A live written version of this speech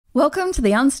Welcome to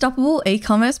the Unstoppable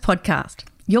E-commerce podcast,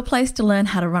 your place to learn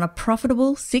how to run a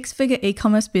profitable six-figure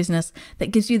e-commerce business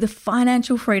that gives you the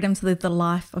financial freedom to live the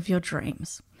life of your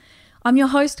dreams. I'm your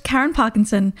host, Karen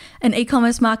Parkinson, an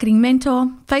e-commerce marketing mentor,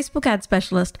 Facebook ad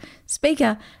specialist,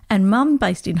 speaker, and mum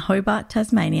based in Hobart,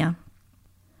 Tasmania.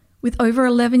 With over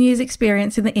 11 years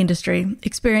experience in the industry,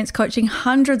 experience coaching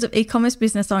hundreds of e-commerce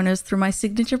business owners through my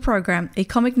signature program,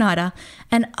 Ecom Igniter,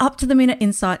 and up-to-the-minute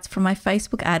insights from my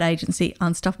Facebook ad agency,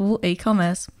 Unstoppable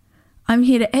E-commerce, I'm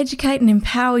here to educate and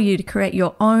empower you to create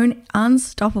your own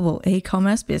unstoppable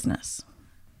e-commerce business.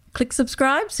 Click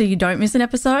subscribe so you don't miss an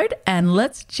episode, and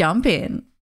let's jump in.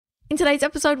 In today's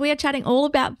episode, we are chatting all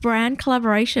about brand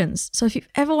collaborations. So if you've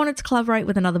ever wanted to collaborate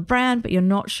with another brand, but you're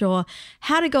not sure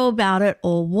how to go about it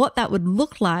or what that would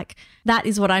look like, that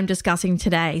is what I'm discussing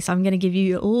today. So I'm going to give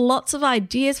you lots of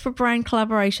ideas for brand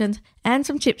collaborations and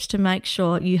some tips to make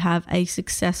sure you have a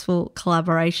successful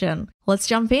collaboration. Let's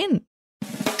jump in.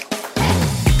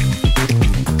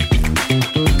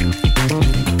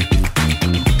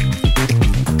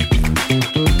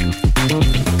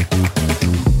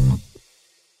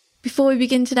 Before we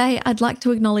begin today, I'd like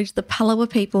to acknowledge the Palawa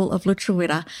people of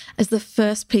Lutruwita as the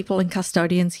first people and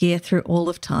custodians here through all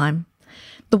of time.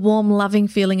 The warm, loving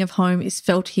feeling of home is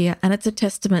felt here, and it's a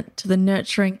testament to the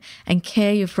nurturing and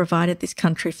care you've provided this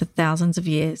country for thousands of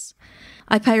years.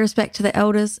 I pay respect to the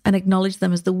elders and acknowledge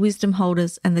them as the wisdom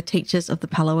holders and the teachers of the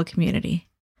Palawa community.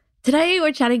 Today,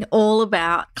 we're chatting all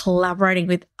about collaborating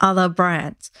with other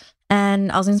brands.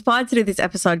 And I was inspired to do this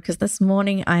episode because this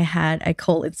morning I had a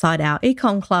call inside our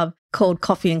Ecom Club called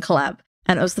Coffee and Collab.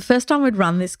 And it was the first time we'd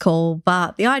run this call,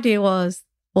 but the idea was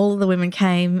all of the women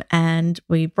came and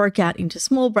we broke out into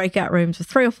small breakout rooms of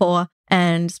 3 or 4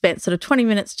 and spent sort of 20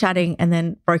 minutes chatting, and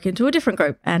then broke into a different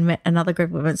group and met another group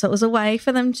of women. So it was a way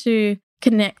for them to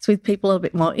connect with people a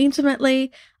bit more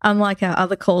intimately. Unlike our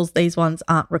other calls, these ones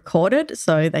aren't recorded,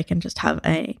 so they can just have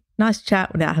a nice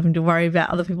chat without having to worry about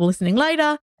other people listening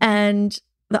later. And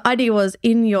the idea was,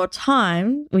 in your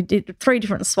time, we did 3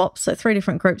 different swaps, so 3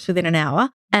 different groups within an hour.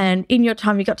 And in your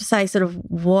time, you got to say sort of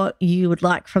what you would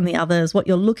like from the others, what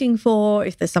you're looking for,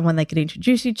 if there's someone they could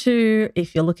introduce you to,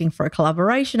 if you're looking for a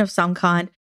collaboration of some kind.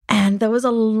 And there was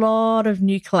a lot of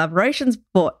new collaborations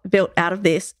built out of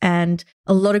this, and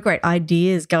a lot of great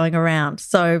ideas going around.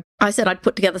 So I said I'd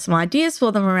put together some ideas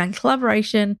for them around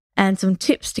collaboration and some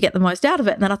tips to get the most out of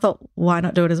it. And then I thought, why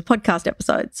not do it as a podcast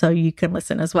episode so you can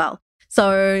listen as well?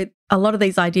 So a lot of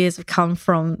these ideas have come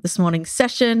from this morning's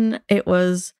session. It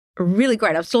was really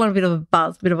great. I was still on a bit of a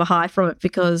buzz, a bit of a high from it,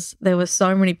 because there were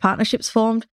so many partnerships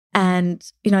formed. And,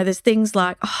 you know, there's things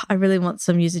like, I really want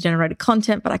some user-generated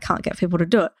content, but I can't get people to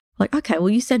do it. Like, okay, well,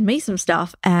 you send me some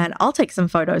stuff and I'll take some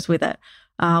photos with it.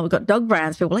 We've got dog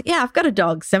brands. People are like, yeah, I've got a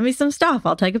dog. Send me some stuff.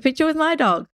 I'll take a picture with my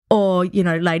dog. Or, you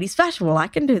know, ladies fashion. Well, I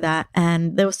can do that.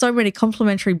 And there were so many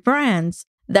complementary brands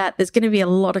that there's going to be a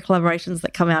lot of collaborations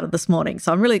that come out of this morning.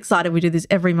 So I'm really excited. We do this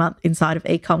every month inside of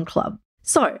Ecom Club.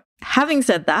 So having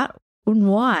said that,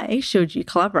 why should you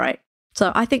collaborate?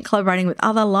 So I think collaborating with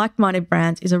other like-minded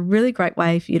brands is a really great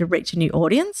way for you to reach a new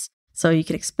audience. So you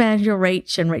can expand your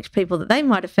reach and reach people that they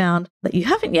might have found that you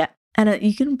haven't yet. And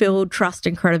you can build trust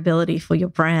and credibility for your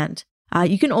brand.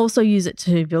 You can also use it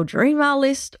to build your email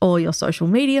list or your social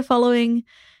media following.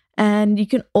 And you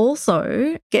can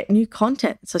also get new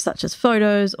content, so such as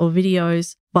photos or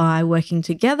videos, by working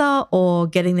together or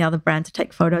getting the other brand to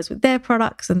take photos with their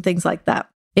products and things like that.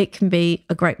 It can be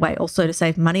a great way also to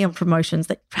save money on promotions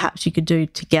that perhaps you could do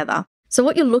together. So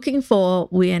what you're looking for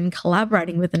when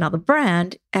collaborating with another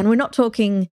brand, and we're not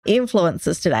talking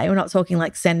influencers today, we're not talking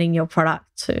like sending your product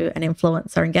to an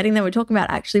influencer and getting them. We're talking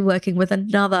about actually working with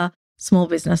another small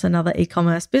business, another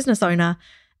e-commerce business owner,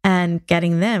 and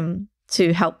getting them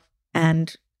to help.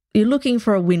 And you're looking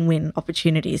for a win-win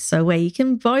opportunities, so where you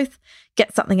can both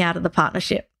get something out of the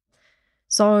partnership.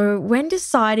 So when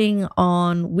deciding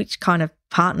on which kind of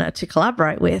partner to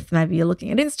collaborate with, maybe you're looking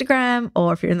at Instagram,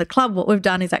 or if you're in the club, what we've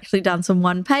done is actually done some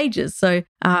one pages. So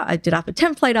I did up a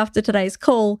template after today's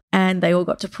call, and they all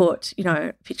got to put, you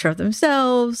know, a picture of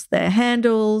themselves, their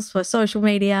handles for social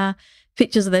media,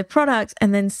 pictures of their products,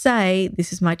 and then say,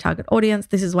 this is my target audience,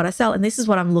 this is what I sell, and this is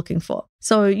what I'm looking for.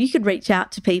 So you could reach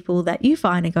out to people that you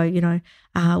find and go, you know,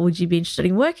 would you be interested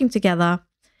in working together?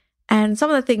 And some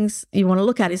of the things you want to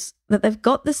look at is that they've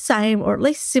got the same or at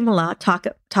least similar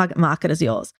target market as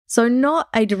yours. So not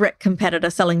a direct competitor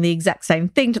selling the exact same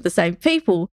thing to the same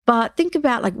people, but think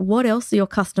about like, what else are your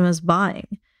customers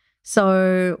buying?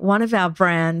 So one of our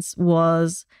brands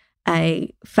was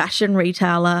a fashion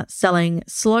retailer selling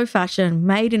slow fashion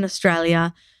made in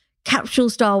Australia, capsule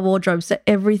style wardrobes so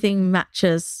everything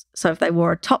matches. So if they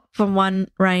wore a top from one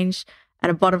range and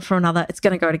a bottom from another, it's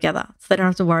going to go together. So they don't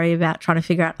have to worry about trying to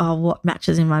figure out, what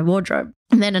matches in my wardrobe.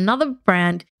 And then another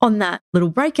brand on that little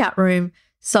breakout room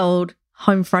sold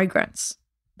home fragrance.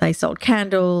 They sold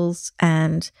candles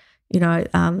and,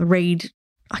 Reed,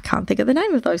 I can't think of the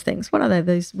name of those things. What are they?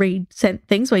 Those Reed scent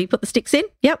things where you put the sticks in?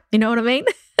 Yep, you know what I mean?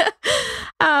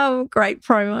 Great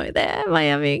promo there,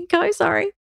 Miami & Co,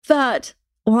 sorry. But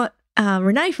what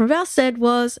Renee from Vouse said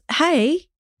was, hey,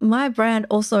 my brand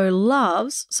also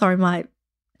loves, my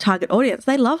target audience,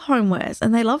 they love homewares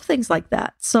and they love things like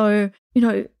that. So,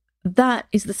 that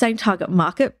is the same target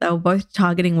market. They were both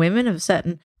targeting women of a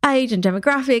certain age and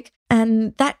demographic,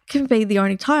 and that can be the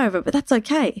only tie over, but that's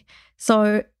okay.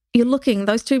 So you're looking,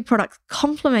 those two products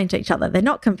complement each other. They're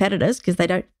not competitors because they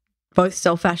don't both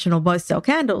sell fashion or both sell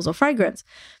candles or fragrance,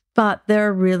 but they're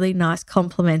a really nice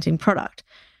complementing product.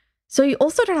 So you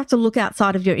also don't have to look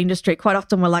outside of your industry. Quite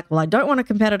often we're like, well, I don't want a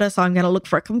competitor, so I'm going to look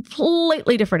for a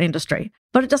completely different industry.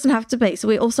 But it doesn't have to be. So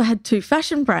we also had two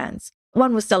fashion brands.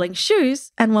 One was selling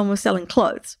shoes and one was selling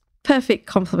clothes. Perfect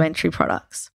complementary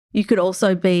products. You could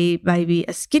also be maybe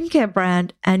a skincare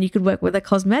brand and you could work with a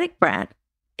cosmetic brand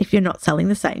if you're not selling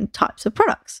the same types of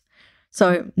products.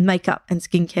 So makeup and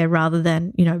skincare rather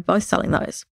than, both selling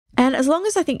those. And as long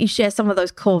as I think you share some of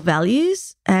those core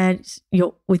values and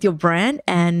with your brand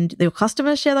and your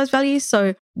customers share those values.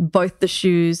 So both the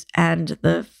shoes and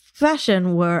the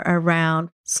fashion were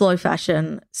around slow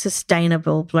fashion,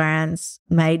 sustainable brands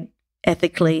made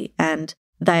ethically, and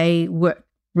they work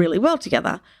really well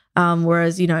together.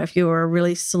 Whereas, if you were a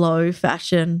really slow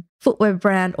fashion footwear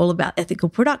brand all about ethical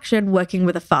production, working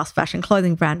with a fast fashion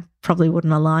clothing brand probably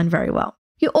wouldn't align very well.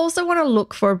 You also want to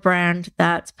look for a brand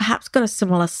that's perhaps got a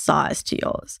similar size to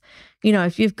yours.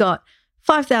 If you've got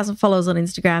 5,000 followers on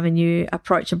Instagram and you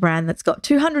approach a brand that's got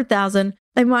 200,000,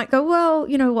 they might go, well,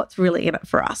 what's really in it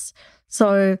for us?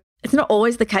 So it's not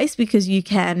always the case because you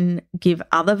can give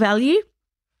other value.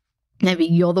 Maybe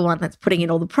you're the one that's putting in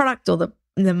all the product or the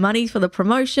money for the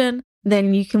promotion,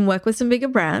 then you can work with some bigger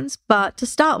brands. But to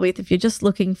start with, if you're just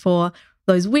looking for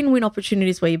those win-win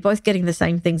opportunities where you're both getting the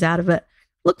same things out of it,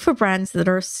 look for brands that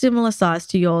are a similar size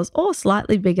to yours or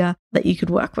slightly bigger that you could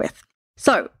work with.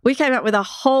 So we came up with a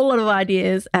whole lot of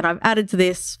ideas and I've added to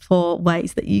this for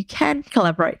ways that you can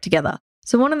collaborate together.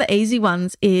 So one of the easy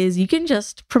ones is you can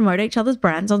just promote each other's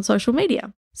brands on social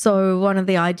media. So one of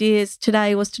the ideas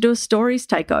today was to do a stories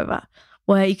takeover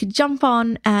where you could jump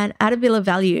on and add a bit of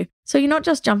value. So you're not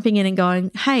just jumping in and going,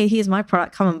 hey, here's my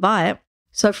product, come and buy it.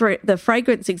 So for the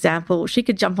fragrance example, she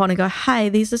could jump on and go, hey,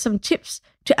 these are some tips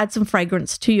to add some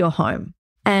fragrance to your home.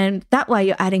 And that way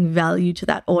you're adding value to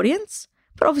that audience,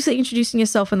 but obviously introducing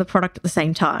yourself and the product at the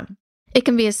same time. It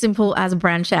can be as simple as a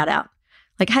brand shout out.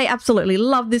 Like, hey, absolutely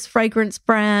love this fragrance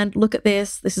brand. Look at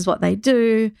this. This is what they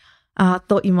do.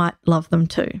 Thought you might love them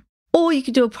too. Or you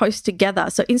could do a post together.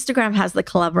 So Instagram has the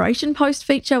collaboration post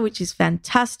feature, which is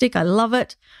fantastic. I love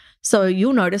it. So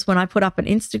you'll notice when I put up an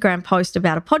Instagram post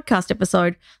about a podcast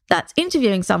episode that's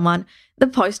interviewing someone, the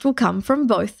post will come from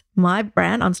both my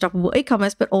brand, Unstoppable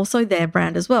E-commerce, but also their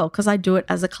brand as well, because I do it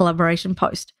as a collaboration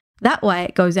post. That way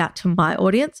it goes out to my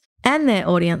audience and their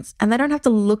audience, and they don't have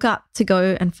to look up to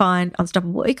go and find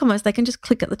Unstoppable E-commerce. They can just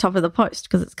click at the top of the post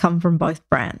because it's come from both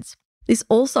brands. This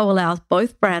also allows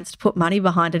both brands to put money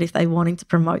behind it if they're wanting to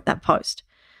promote that post.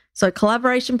 So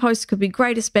collaboration posts could be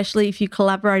great, especially if you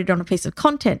collaborated on a piece of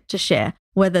content to share,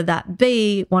 whether that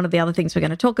be one of the other things we're going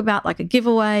to talk about, like a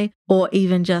giveaway, or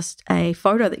even just a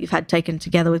photo that you've had taken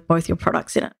together with both your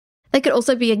products in it. They could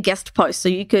also be a guest post. So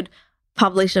you could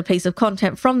publish a piece of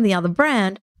content from the other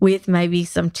brand with maybe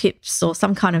some tips or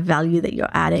some kind of value that you're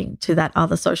adding to that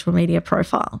other social media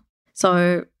profile.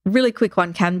 So really quick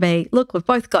one can be, look, we've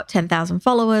both got 10,000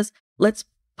 followers. Let's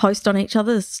post on each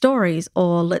other's stories,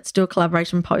 or let's do a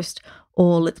collaboration post,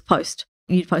 or let's post.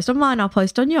 You post on mine, I'll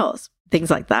post on yours,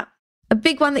 things like that. A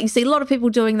big one that you see a lot of people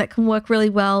doing that can work really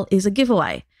well is a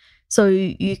giveaway. So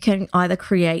you can either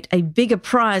create a bigger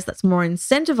prize that's more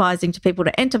incentivizing to people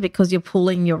to enter because you're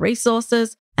pooling your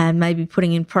resources and maybe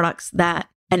putting in products that,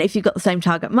 and if you've got the same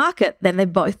target market, then they're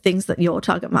both things that your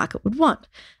target market would want.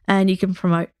 And you can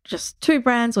promote just two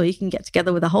brands, or you can get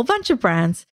together with a whole bunch of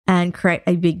brands and create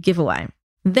a big giveaway.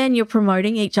 Then you're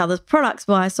promoting each other's products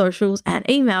via socials and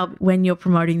email when you're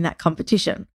promoting that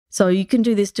competition. So you can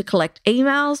do this to collect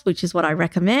emails, which is what I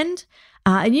recommend.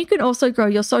 And you can also grow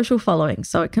your social following.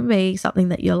 So it can be something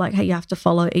that you're like, hey, you have to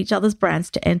follow each other's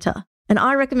brands to enter. And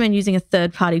I recommend using a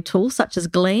third-party tool such as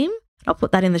Gleam. I'll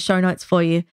put that in the show notes for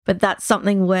you. But that's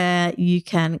something where you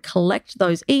can collect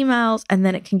those emails and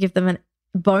then it can give them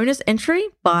bonus entry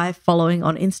by following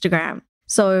on Instagram.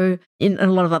 So in a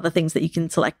lot of other things that you can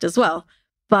select as well.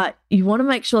 But you want to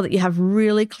make sure that you have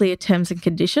really clear terms and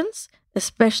conditions,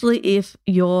 especially if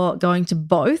you're going to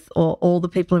both or all the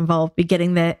people involved be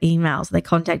getting their emails, their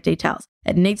contact details.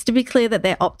 It needs to be clear that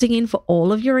they're opting in for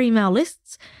all of your email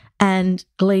lists, and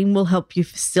Gleam will help you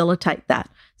facilitate that.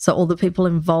 So all the people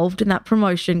involved in that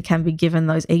promotion can be given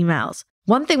those emails.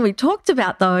 One thing we talked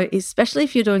about though, is especially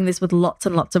if you're doing this with lots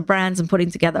and lots of brands and putting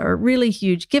together a really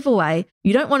huge giveaway,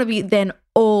 you don't want to be then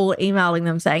all emailing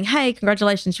them saying, hey,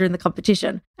 congratulations, you're in the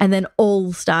competition, and then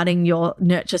all starting your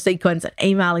nurture sequence and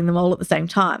emailing them all at the same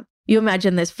time. You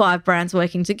imagine there's 5 brands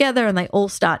working together and they all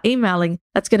start emailing.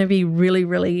 That's going to be really,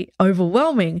 really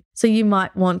overwhelming. So you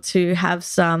might want to have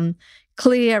some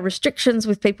clear restrictions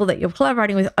with people that you're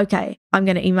collaborating with. Okay, I'm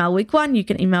going to email week 1, you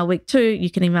can email week 2,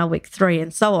 you can email week 3,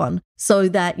 and so on, so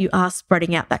that you are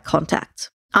spreading out that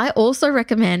contact. I also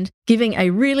recommend giving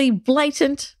a really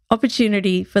blatant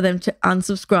opportunity for them to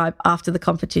unsubscribe after the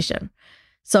competition.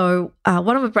 So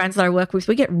one of the brands that I work with,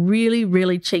 we get really,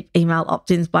 really cheap email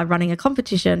opt-ins by running a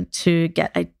competition to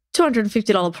get a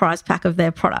 $250 prize pack of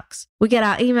their products. We get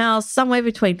our emails somewhere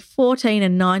between 14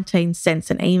 and 19 cents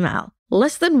an email.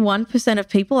 Less than 1% of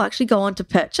people actually go on to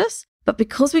purchase, but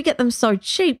because we get them so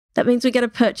cheap, that means we get a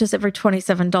purchase every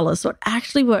 $27. So it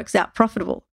actually works out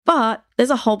profitable. But there's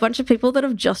a whole bunch of people that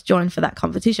have just joined for that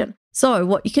competition. So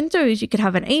what you can do is you could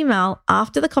have an email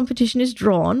after the competition is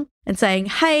drawn and saying,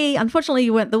 hey, unfortunately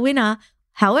you weren't the winner.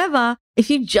 However, if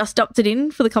you just opted in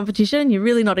for the competition and you're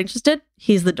really not interested,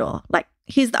 here's the door. Like,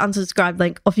 here's the unsubscribe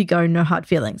link. Off you go. No hard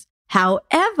feelings.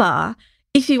 However,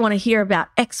 if you want to hear about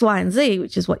X, Y, and Z,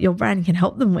 which is what your brand can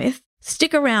help them with,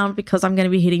 stick around because I'm going to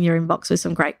be hitting your inbox with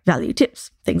some great value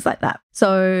tips, things like that.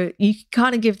 So you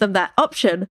kind of give them that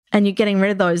option, and you're getting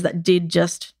rid of those that did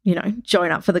just,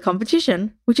 join up for the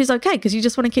competition, which is okay because you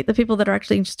just want to keep the people that are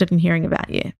actually interested in hearing about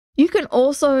you. You can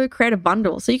also create a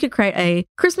bundle. So you could create a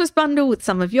Christmas bundle with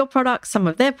some of your products, some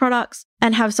of their products,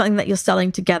 and have something that you're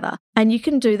selling together. And you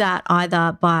can do that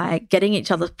either by getting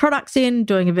each other's products in,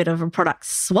 doing a bit of a product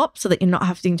swap so that you're not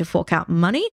having to fork out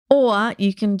money, or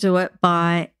you can do it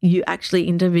by you actually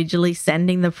individually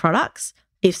sending the products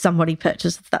if somebody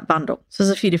purchases that bundle. So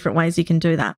there's a few different ways you can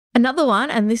do that. Another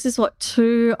one, and this is what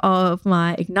 2 of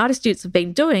my Igniter students have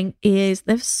been doing, is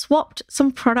they've swapped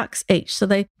some products each. So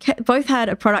they both had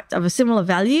a product of a similar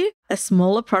value, a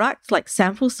smaller product like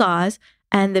sample size,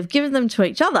 and they've given them to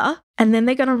each other, and then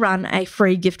they're going to run a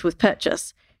free gift with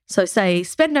purchase. So say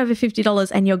spend over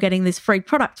 $50 and you're getting this free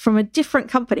product from a different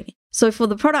company. So for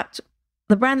the product,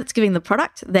 the brand that's giving the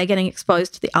product, they're getting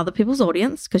exposed to the other people's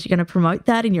audience because you're going to promote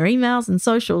that in your emails and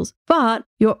socials, but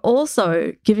you're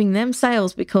also giving them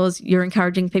sales because you're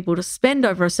encouraging people to spend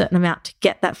over a certain amount to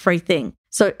get that free thing.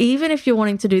 So even if you're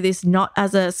wanting to do this not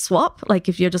as a swap, like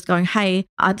if you're just going, hey,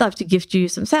 I'd love to gift you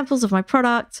some samples of my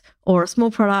product or a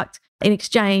small product, in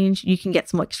exchange, you can get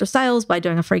some extra sales by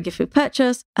doing a free gift with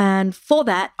purchase. And for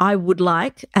that, I would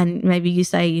like, and maybe you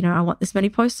say, I want this many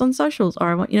posts on socials, or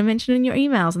I want you to mention in your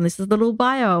emails, and this is the little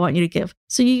bio I want you to give.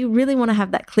 So you really want to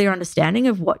have that clear understanding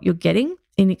of what you're getting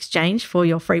in exchange for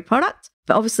your free product.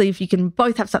 But obviously, if you can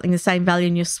both have something the same value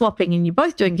and you're swapping and you're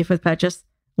both doing gift with purchase,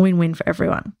 win-win for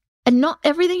everyone. And not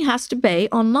everything has to be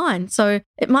online. So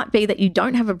it might be that you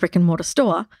don't have a brick and mortar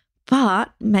store,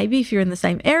 but maybe if you're in the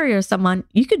same area as someone,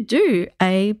 you could do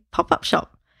a pop-up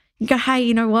shop. You go, hey,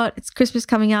 you know what? It's Christmas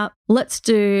coming up. Let's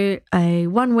do a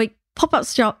 1-week pop-up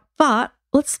shop, but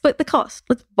let's split the cost.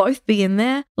 Let's both be in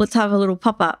there. Let's have a little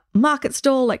pop-up market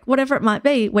stall, like whatever it might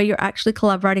be, where you're actually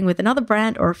collaborating with another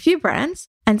brand or a few brands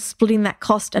and splitting that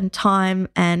cost and time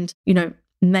and,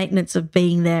 maintenance of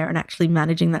being there and actually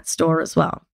managing that store as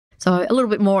well. So a little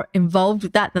bit more involved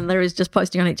with that than there is just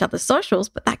posting on each other's socials,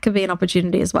 but that could be an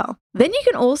opportunity as well. Then you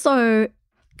can also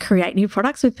create new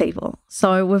products with people.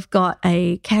 So we've got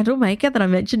a candle maker that I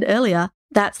mentioned earlier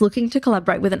that's looking to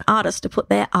collaborate with an artist to put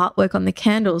their artwork on the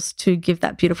candles to give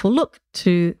that beautiful look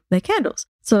to their candles.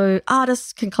 So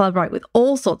artists can collaborate with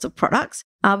all sorts of products,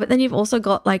 but then you've also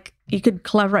got you could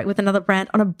collaborate with another brand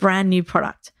on a brand new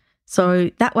product.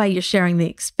 So that way you're sharing the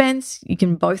expense. You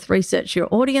can both research your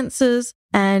audiences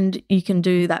and you can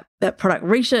do that product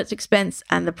research expense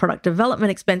and the product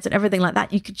development expense and everything like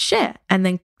that. You could share and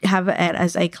then have it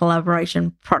as a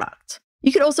collaboration product.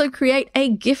 You could also create a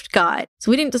gift guide. So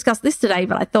we didn't discuss this today,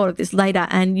 but I thought of this later.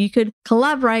 And you could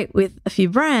collaborate with a few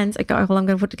brands and go, well, I'm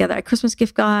going to put together a Christmas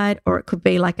gift guide, or it could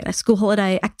be like a school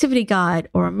holiday activity guide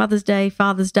or a Mother's Day,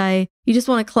 Father's Day. You just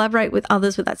want to collaborate with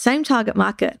others with that same target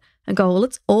market and go, well,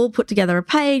 let's all put together a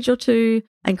page or two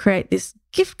and create this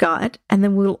gift guide, and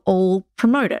then we'll all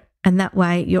promote it. And that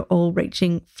way you're all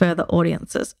reaching further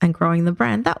audiences and growing the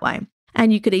brand that way.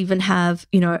 And you could even have,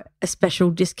 a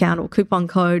special discount or coupon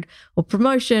code or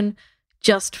promotion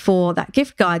just for that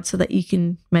gift guide so that you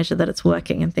can measure that it's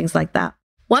working and things like that.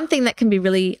 One thing that can be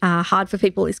really hard for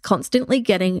people is constantly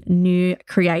getting new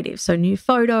creative. So new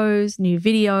photos, new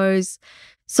videos.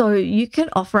 So you can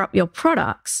offer up your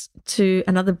products to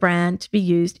another brand to be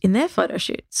used in their photo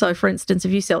shoot. So for instance,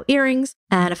 if you sell earrings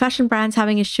and a fashion brand's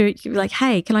having a shoot, you can be like,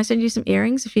 hey, can I send you some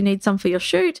earrings if you need some for your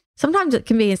shoot? Sometimes it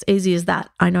can be as easy as that.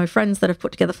 I know friends that have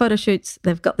put together photo shoots,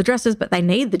 they've got the dresses, but they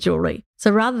need the jewelry.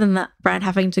 So rather than that brand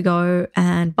having to go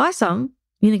and buy some,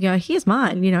 you go, here's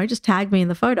mine, just tag me in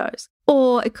the photos.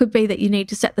 Or it could be that you need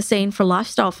to set the scene for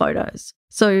lifestyle photos.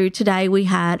 So today we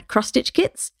had cross-stitch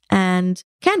kits and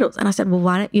candles. And I said, well,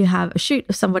 why don't you have a shoot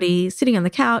of somebody sitting on the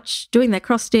couch doing their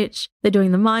cross-stitch, they're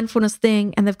doing the mindfulness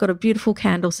thing, and they've got a beautiful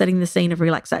candle setting the scene of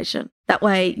relaxation. That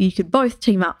way you could both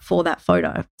team up for that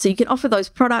photo. So you can offer those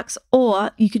products,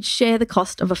 or you could share the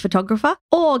cost of a photographer,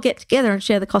 or get together and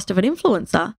share the cost of an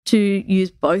influencer to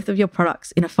use both of your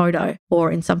products in a photo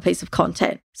or in some piece of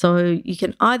content. So you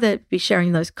can either be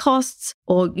sharing those costs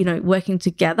or, working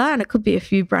together. And it could be a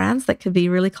few brands that could be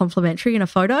really complementary in a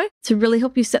photo to really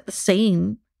help you set the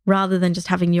scene rather than just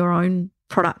having your own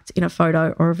product in a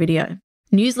photo or a video.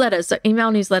 Newsletters. So email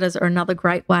newsletters are another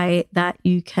great way that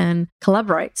you can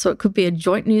collaborate. So it could be a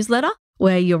joint newsletter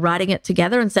where you're writing it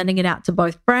together and sending it out to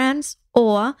both brands,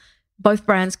 or both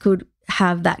brands could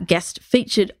have that guest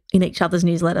featured in each other's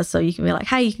newsletter. So you can be like,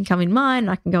 hey, you can come in mine,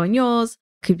 I can go in yours.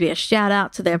 Could be a shout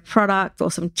out to their product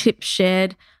or some tips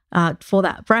shared for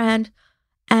that brand.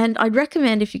 And I'd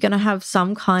recommend, if you're going to have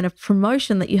some kind of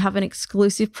promotion, that you have an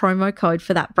exclusive promo code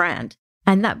for that brand.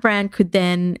 And that brand could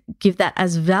then give that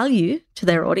as value to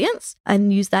their audience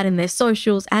and use that in their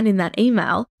socials and in that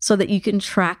email so that you can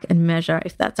track and measure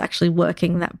if that's actually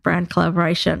working, that brand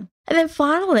collaboration. And then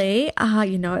finally, I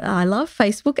love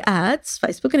Facebook ads,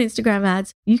 Facebook and Instagram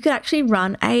ads. You could actually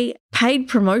run a paid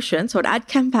promotion, so an ad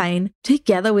campaign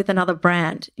together with another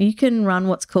brand. You can run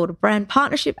what's called a brand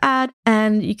partnership ad,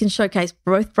 and you can showcase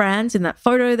both brands in that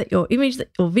photo, that your image,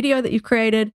 that your video that you've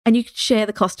created, and you could share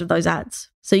the cost of those ads.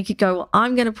 So you could go, well,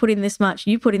 I'm going to put in this much,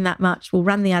 you put in that much. We'll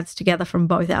run the ads together from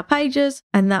both our pages.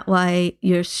 And that way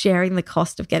you're sharing the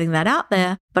cost of getting that out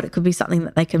there, but it could be something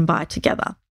that they can buy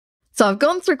together. So I've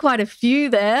gone through quite a few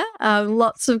there,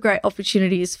 lots of great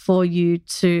opportunities for you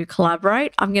to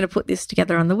collaborate. I'm going to put this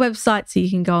together on the website so you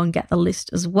can go and get the list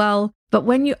as well. But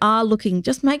when you are looking,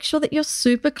 just make sure that you're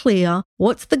super clear.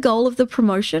 What's the goal of the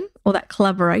promotion or that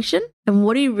collaboration? And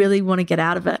what do you really want to get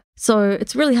out of it? So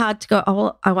it's really hard to go, oh,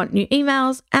 well, I want new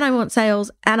emails and I want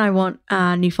sales and I want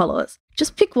new followers.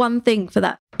 Just pick one thing for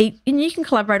that. And you can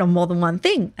collaborate on more than one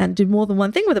thing and do more than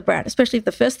one thing with a brand, especially if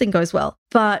the first thing goes well.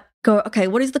 But go, okay,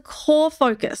 what is the core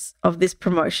focus of this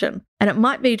promotion? And it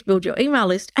might be to build your email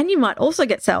list, and you might also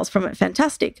get sales from it.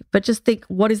 Fantastic. But just think,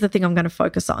 what is the thing I'm going to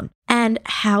focus on? And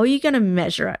how are you going to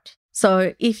measure it?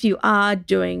 So if you are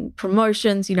doing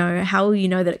promotions, how will you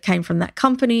know that it came from that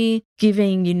company?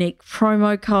 Giving unique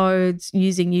promo codes,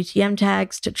 using UTM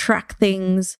tags to track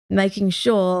things, making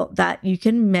sure that you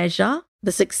can measure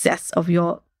the success of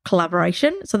your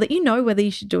collaboration so that you know whether you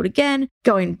should do it again,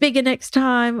 go in bigger next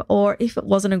time, or if it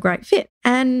wasn't a great fit,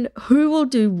 and who will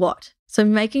do what. So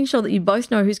making sure that you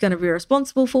both know who's going to be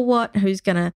responsible for what, who's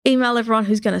going to email everyone,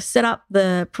 who's going to set up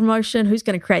the promotion, who's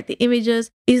going to create the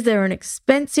images. Is there an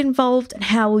expense involved, and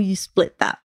how will you split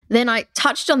that? Then I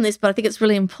touched on this, but I think it's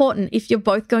really important. If you're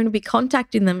both going to be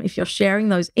contacting them, if you're sharing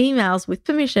those emails with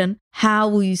permission, how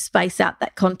will you space out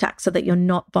that contact so that you're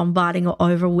not bombarding or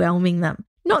overwhelming them?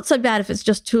 Not so bad if it's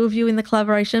just two of you in the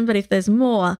collaboration, but if there's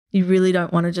more, you really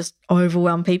don't want to just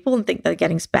overwhelm people and think they're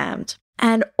getting spammed.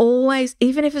 And always,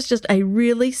 even if it's just a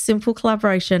really simple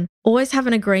collaboration, always have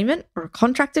an agreement or a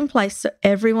contract in place so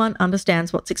everyone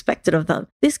understands what's expected of them.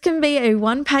 This can be a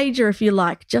one-pager if you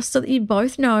like, just so that you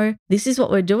both know this is what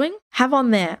we're doing. Have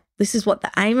on there, this is what the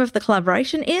aim of the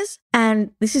collaboration is, and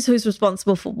this is who's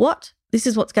responsible for what. This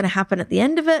is what's going to happen at the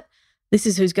end of it. This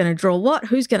is who's going to draw what,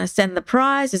 who's going to send the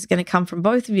prize. Is it going to come from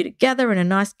both of you together in a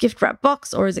nice gift wrap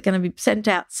box, or is it going to be sent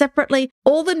out separately?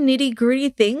 All the nitty gritty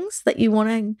things that you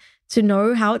want to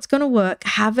know how it's going to work,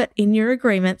 have it in your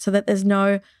agreement so that there's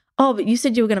no, oh, but you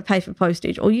said you were going to pay for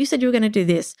postage, or you said you were going to do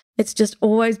this. It's just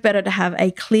always better to have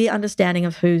a clear understanding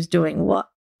of who's doing what.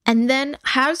 And then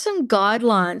have some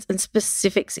guidelines and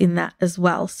specifics in that as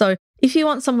well. So if you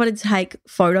want somebody to take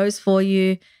photos for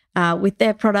you with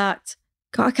their product,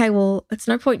 go, okay, well, it's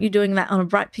no point you doing that on a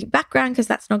bright pink background because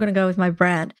that's not going to go with my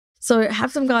brand. So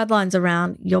have some guidelines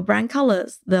around your brand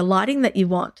colors, the lighting that you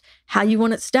want, how you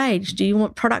want it staged. Do you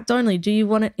want product only? Do you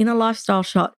want it in a lifestyle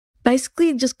shot?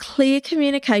 Basically, just clear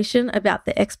communication about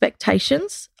the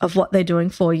expectations of what they're doing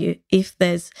for you. If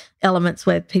there's elements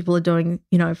where people are doing,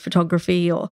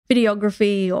 photography or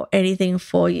videography or anything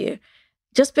for you,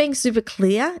 just being super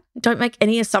clear. Don't make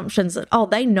any assumptions that,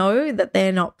 they know that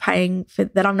they're not paying for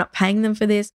that. I'm not paying them for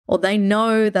this, or they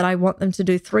know that I want them to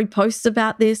do 3 posts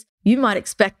about this. You might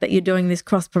expect that you're doing this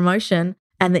cross promotion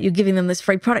and that you're giving them this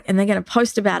free product and they're going to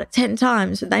post about it 10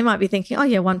 times. They might be thinking,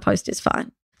 1 post is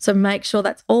fine. So make sure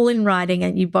that's all in writing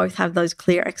and you both have those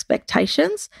clear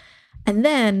expectations. And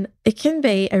then it can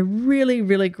be a really,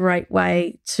 really great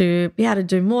way to be able to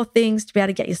do more things, to be able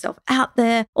to get yourself out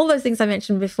there, all those things I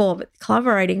mentioned before. But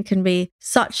collaborating can be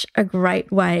such a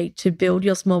great way to build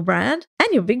your small brand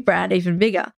and your big brand even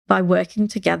bigger by working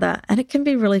together. And it can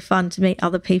be really fun to meet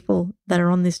other people that are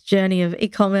on this journey of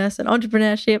e-commerce and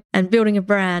entrepreneurship and building a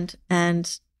brand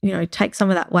and take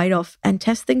some of that weight off and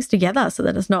test things together so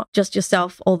that it's not just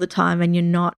yourself all the time and you're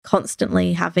not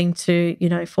constantly having to,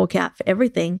 fork out for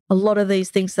everything. A lot of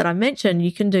these things that I mentioned,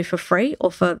 you can do for free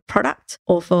or for product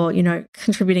or for,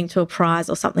 contributing to a prize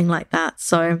or something like that.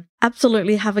 So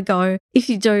absolutely have a go. If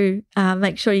you do,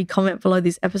 make sure you comment below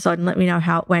this episode and let me know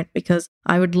how it went, because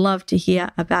I would love to hear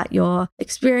about your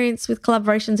experience with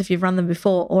collaborations if you've run them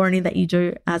before or any that you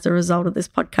do as a result of this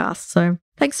podcast. So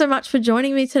thanks so much for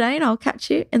joining me today, and I'll catch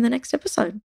you in the next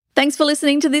episode. Thanks for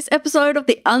listening to this episode of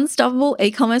the Unstoppable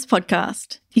E-commerce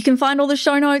podcast. You can find all the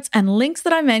show notes and links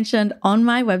that I mentioned on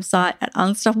my website at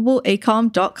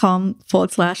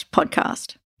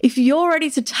unstoppableecom.com/podcast. If you're ready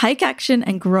to take action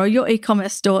and grow your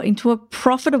e-commerce store into a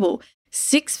profitable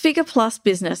 6-figure plus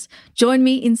business, join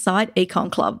me inside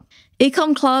Ecom Club.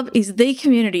 Ecom Club is the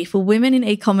community for women in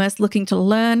e-commerce looking to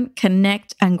learn,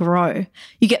 connect, and grow.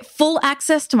 You get full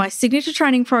access to my signature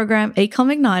training program,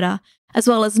 Ecom Igniter, as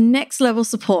well as next level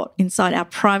support inside our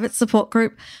private support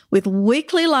group with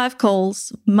weekly live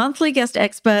calls, monthly guest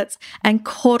experts, and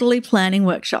quarterly planning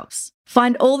workshops.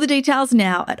 Find all the details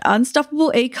now at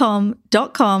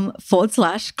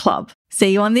unstoppableecom.com/club.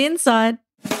 See you on the inside.